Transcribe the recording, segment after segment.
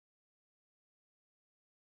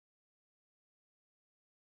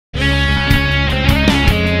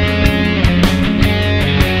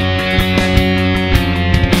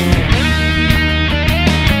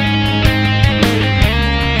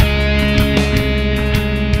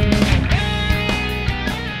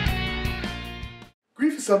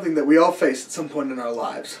something that we all face at some point in our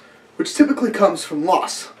lives, which typically comes from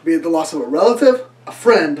loss, be it the loss of a relative, a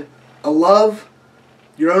friend, a love,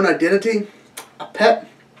 your own identity, a pet,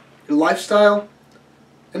 your lifestyle,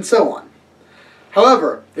 and so on.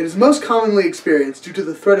 However, it is most commonly experienced due to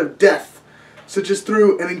the threat of death, such as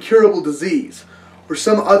through an incurable disease or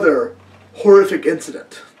some other horrific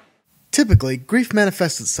incident. Typically, grief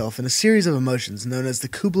manifests itself in a series of emotions known as the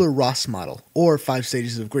Kubler-Ross model, or 5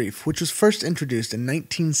 stages of grief, which was first introduced in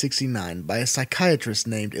 1969 by a psychiatrist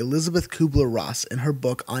named Elizabeth Kubler-Ross in her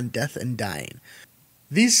book On Death and Dying.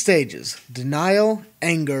 These stages, denial,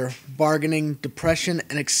 anger, bargaining, depression,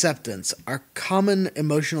 and acceptance, are common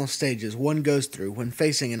emotional stages one goes through when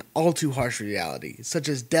facing an all-too-harsh reality, such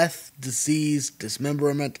as death, disease,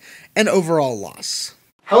 dismemberment, and overall loss.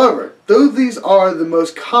 However, though these are the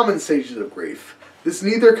most common stages of grief, this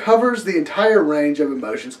neither covers the entire range of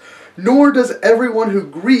emotions, nor does everyone who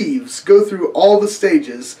grieves go through all the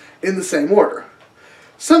stages in the same order.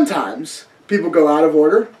 Sometimes people go out of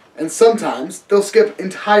order, and sometimes they'll skip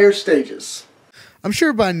entire stages. I'm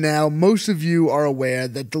sure by now most of you are aware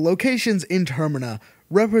that the locations in Termina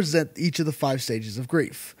represent each of the 5 stages of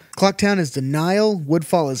grief. Clocktown is denial,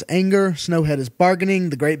 Woodfall is anger, Snowhead is bargaining,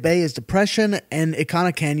 the Great Bay is depression, and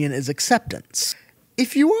Icona Canyon is acceptance.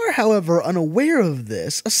 If you are, however, unaware of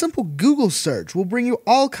this, a simple Google search will bring you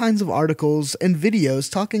all kinds of articles and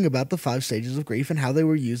videos talking about the 5 stages of grief and how they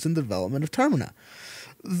were used in the development of Termina.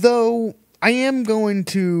 Though I am going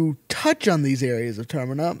to touch on these areas of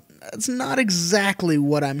Termina, that's not exactly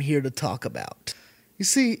what I'm here to talk about. You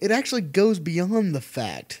see, it actually goes beyond the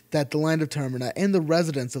fact that the land of Termina and the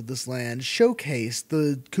residents of this land showcase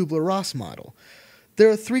the Kubler-Ross model. There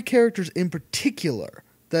are 3 characters in particular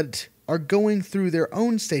that are going through their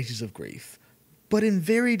own stages of grief, but in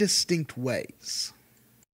very distinct ways.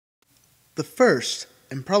 The first,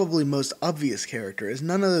 and probably most obvious character, is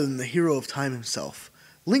none other than the hero of time himself.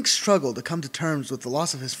 Link's struggle to come to terms with the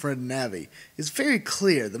loss of his friend Navi is very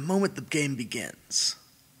clear the moment the game begins.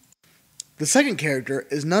 The second character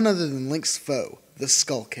is none other than Link's foe, the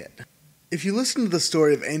Skull Kid. If you listen to the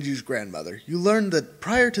story of Anju's grandmother, you learn that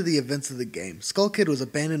prior to the events of the game, Skull Kid was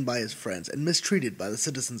abandoned by his friends and mistreated by the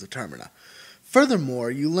citizens of Termina. Furthermore,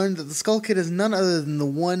 you learn that the Skull Kid is none other than the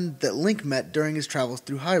one that Link met during his travels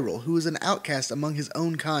through Hyrule, who was an outcast among his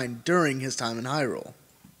own kind during his time in Hyrule.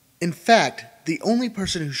 In fact, the only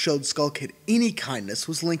person who showed Skull Kid any kindness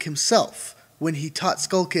was Link himself, when he taught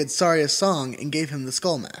Skull Kid Saria's song and gave him the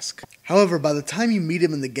skull mask. However, by the time you meet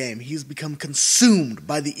him in the game, he's become consumed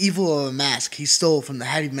by the evil of a mask he stole from the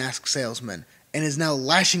Happy Mask salesman, and is now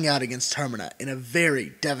lashing out against Termina in a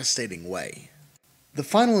very devastating way. The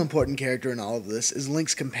final important character in all of this is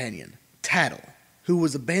Link's companion, Tattle, who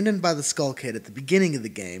was abandoned by the Skull Kid at the beginning of the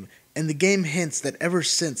game, and the game hints that ever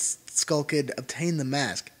since Skull Kid obtained the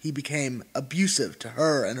mask, he became abusive to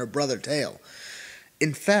her and her brother Tail.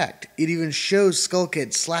 In fact, it even shows Skull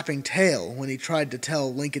Kid slapping Tail when he tried to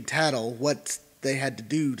tell Link and Tattle what they had to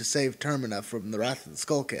do to save Termina from the wrath of the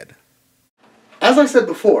Skull Kid. As I said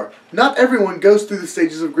before, not everyone goes through the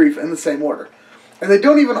stages of grief in the same order, and they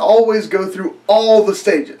don't even always go through all the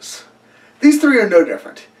stages. These 3 are no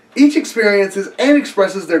different. Each experiences and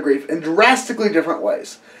expresses their grief in drastically different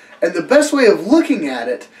ways, and the best way of looking at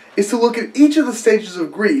it is to look at each of the stages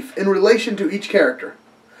of grief in relation to each character.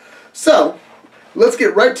 So, let's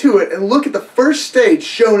get right to it and look at the first stage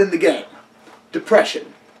shown in the game,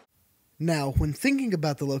 depression. Now, when thinking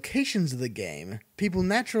about the locations of the game, people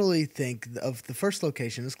naturally think of the first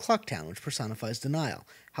location as Clocktown, which personifies denial.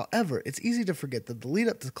 However, it's easy to forget that the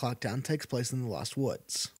lead-up to Clocktown takes place in the Lost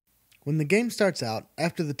Woods. When the game starts out,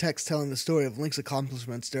 after the text telling the story of Link's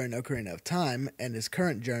accomplishments during Ocarina of Time and his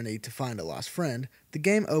current journey to find a lost friend, the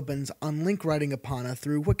game opens on Link riding Epona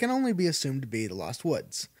through what can only be assumed to be the Lost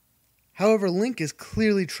Woods. However, Link is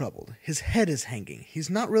clearly troubled. His head is hanging. He's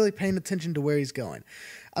not really paying attention to where he's going.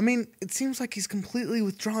 I mean, it seems like he's completely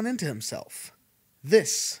withdrawn into himself.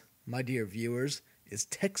 This, my dear viewers, is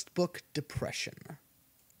textbook depression.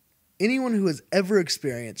 Anyone who has ever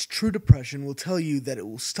experienced true depression will tell you that it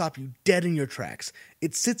will stop you dead in your tracks.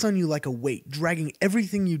 It sits on you like a weight, dragging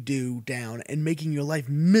everything you do down and making your life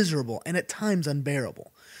miserable and at times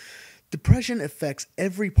unbearable. Depression affects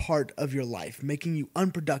every part of your life, making you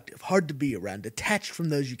unproductive, hard to be around, detached from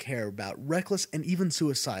those you care about, reckless, and even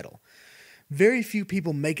suicidal. Very few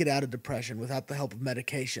people make it out of depression without the help of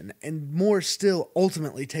medication, and more still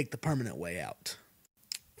ultimately take the permanent way out.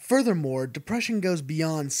 Furthermore, depression goes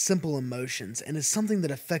beyond simple emotions and is something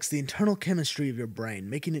that affects the internal chemistry of your brain,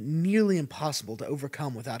 making it nearly impossible to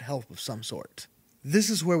overcome without help of some sort.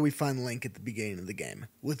 This is where we find Link at the beginning of the game,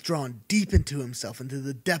 withdrawn deep into himself, into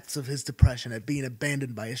the depths of his depression at being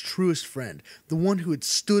abandoned by his truest friend, the one who had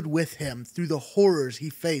stood with him through the horrors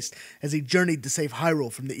he faced as he journeyed to save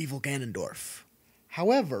Hyrule from the evil Ganondorf.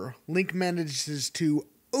 However, Link manages to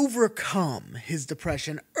overcome his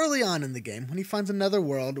depression early on in the game when he finds another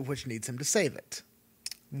world which needs him to save it.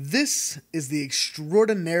 This is the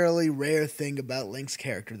extraordinarily rare thing about Link's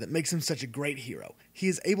character that makes him such a great hero. He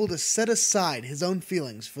is able to set aside his own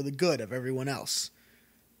feelings for the good of everyone else.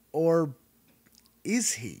 Or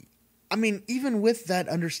is he? I mean, even with that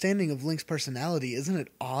understanding of Link's personality, isn't it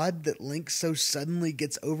odd that Link so suddenly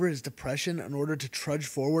gets over his depression in order to trudge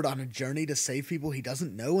forward on a journey to save people he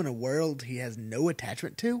doesn't know in a world he has no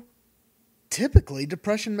attachment to? Typically,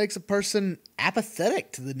 depression makes a person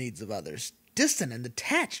apathetic to the needs of others, distant and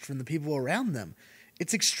detached from the people around them.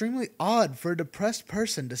 It's extremely odd for a depressed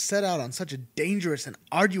person to set out on such a dangerous and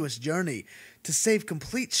arduous journey to save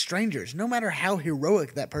complete strangers, no matter how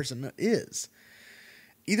heroic that person is.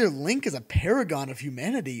 Either Link is a paragon of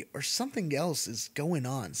humanity, or something else is going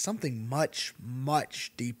on, something much,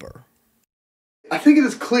 much deeper. I think it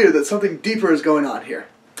is clear that something deeper is going on here.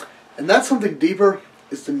 And that something deeper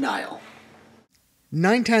is denial.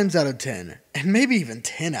 9 times out of 10, and maybe even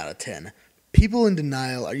 10 out of 10, people in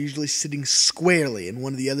denial are usually sitting squarely in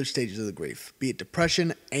one of the other stages of the grief, be it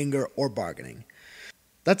depression, anger, or bargaining.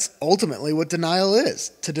 That's ultimately what denial is,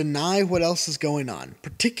 to deny what else is going on,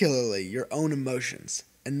 particularly your own emotions.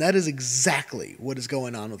 And that is exactly what is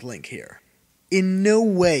going on with Link here. In no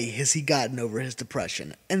way has he gotten over his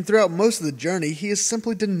depression, and throughout most of the journey, he is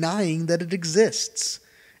simply denying that it exists.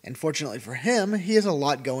 And fortunately for him, he has a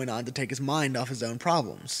lot going on to take his mind off his own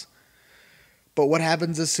problems. But what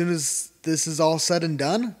happens as soon as this is all said and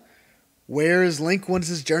done? Where is Link once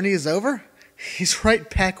his journey is over? He's right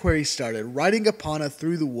back where he started, riding Epona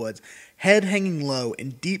through the woods, head hanging low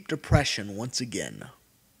in deep depression once again.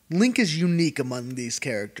 Link is unique among these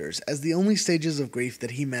characters, as the only stages of grief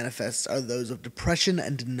that he manifests are those of depression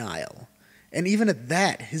and denial. And even at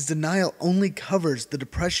that, his denial only covers the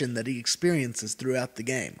depression that he experiences throughout the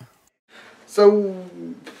game. So,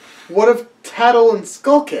 what of Tattle and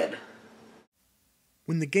Skull Kid?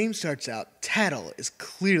 When the game starts out, Tattle is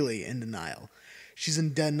clearly in denial. She's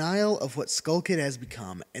in denial of what Skull Kid has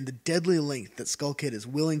become and the deadly length that Skull Kid is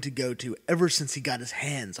willing to go to ever since he got his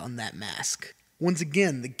hands on that mask. Once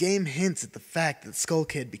again, the game hints at the fact that Skull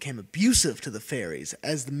Kid became abusive to the fairies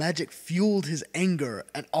as the magic fueled his anger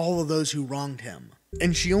at all of those who wronged him.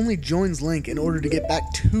 And she only joins Link in order to get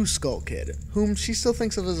back to Skull Kid, whom she still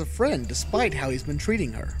thinks of as a friend despite how he's been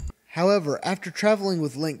treating her. However, after traveling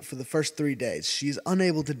with Link for the first 3 days, she is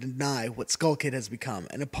unable to deny what Skull Kid has become,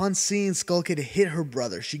 and upon seeing Skull Kid hit her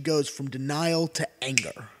brother, she goes from denial to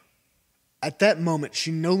anger. At that moment, she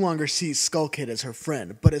no longer sees Skull Kid as her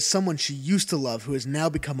friend, but as someone she used to love who has now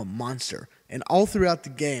become a monster, and all throughout the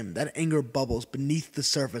game, that anger bubbles beneath the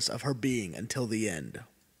surface of her being until the end.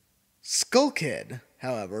 Skull Kid,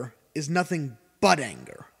 however, is nothing but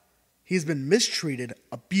anger. He has been mistreated,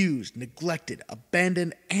 abused, neglected,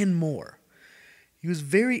 abandoned, and more. He was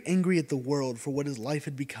very angry at the world for what his life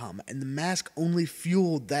had become, and the mask only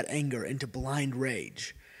fueled that anger into blind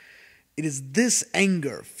rage. It is this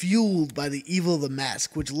anger, fueled by the evil of the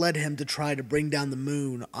mask, which led him to try to bring down the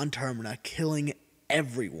moon on Termina, killing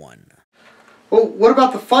everyone. Well, what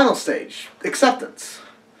about the final stage, acceptance?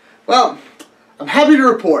 Well, I'm happy to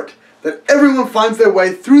report that everyone finds their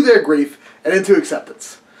way through their grief and into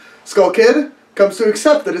acceptance. Skull Kid comes to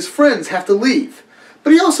accept that his friends have to leave,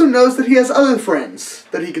 but he also knows that he has other friends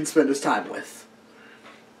that he can spend his time with.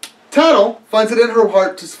 Tattle finds it in her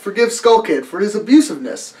heart to forgive Skull Kid for his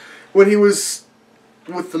abusiveness when he was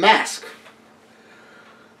with the mask.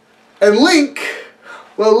 And Link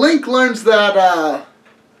learns that,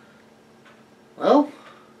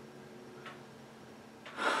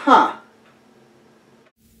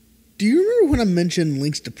 Do you remember when I mentioned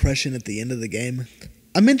Link's depression at the end of the game?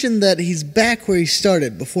 I mentioned that he's back where he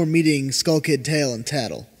started before meeting Skull Kid, Tail, and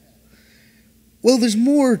Tattle. Well, there's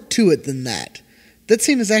more to it than that. That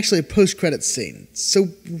scene is actually a post-credits scene. So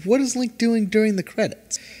what is Link doing during the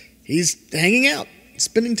credits? He's hanging out,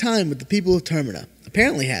 spending time with the people of Termina,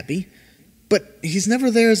 apparently happy, but he's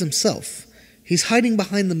never there as himself. He's hiding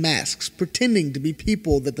behind the masks, pretending to be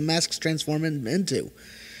people that the masks transform him into.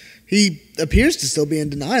 He appears to still be in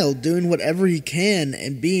denial, doing whatever he can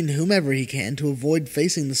and being whomever he can to avoid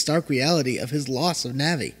facing the stark reality of his loss of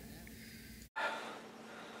Navi.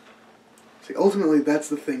 See, ultimately, that's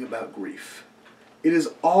the thing about grief. It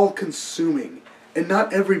is all-consuming, and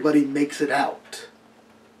not everybody makes it out.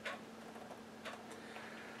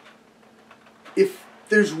 If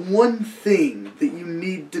there's one thing that you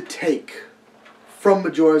need to take from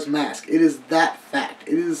Majora's Mask, it is that fact.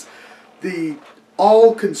 It is the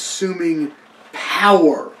all-consuming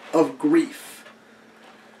power of grief.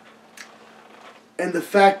 And the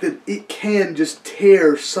fact that it can just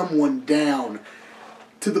tear someone down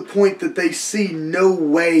to the point that they see no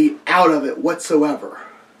way out of it whatsoever.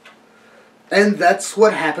 And that's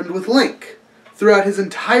what happened with Link. Throughout his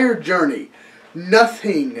entire journey,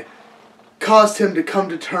 nothing caused him to come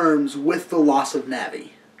to terms with the loss of Navi.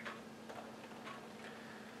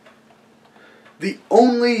 The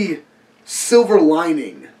only silver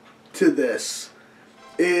lining to this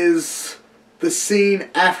is the scene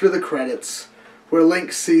after the credits where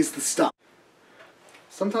Link sees the stump.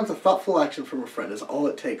 Sometimes a thoughtful action from a friend is all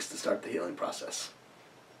it takes to start the healing process.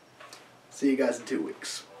 See you guys in 2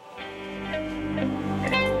 weeks.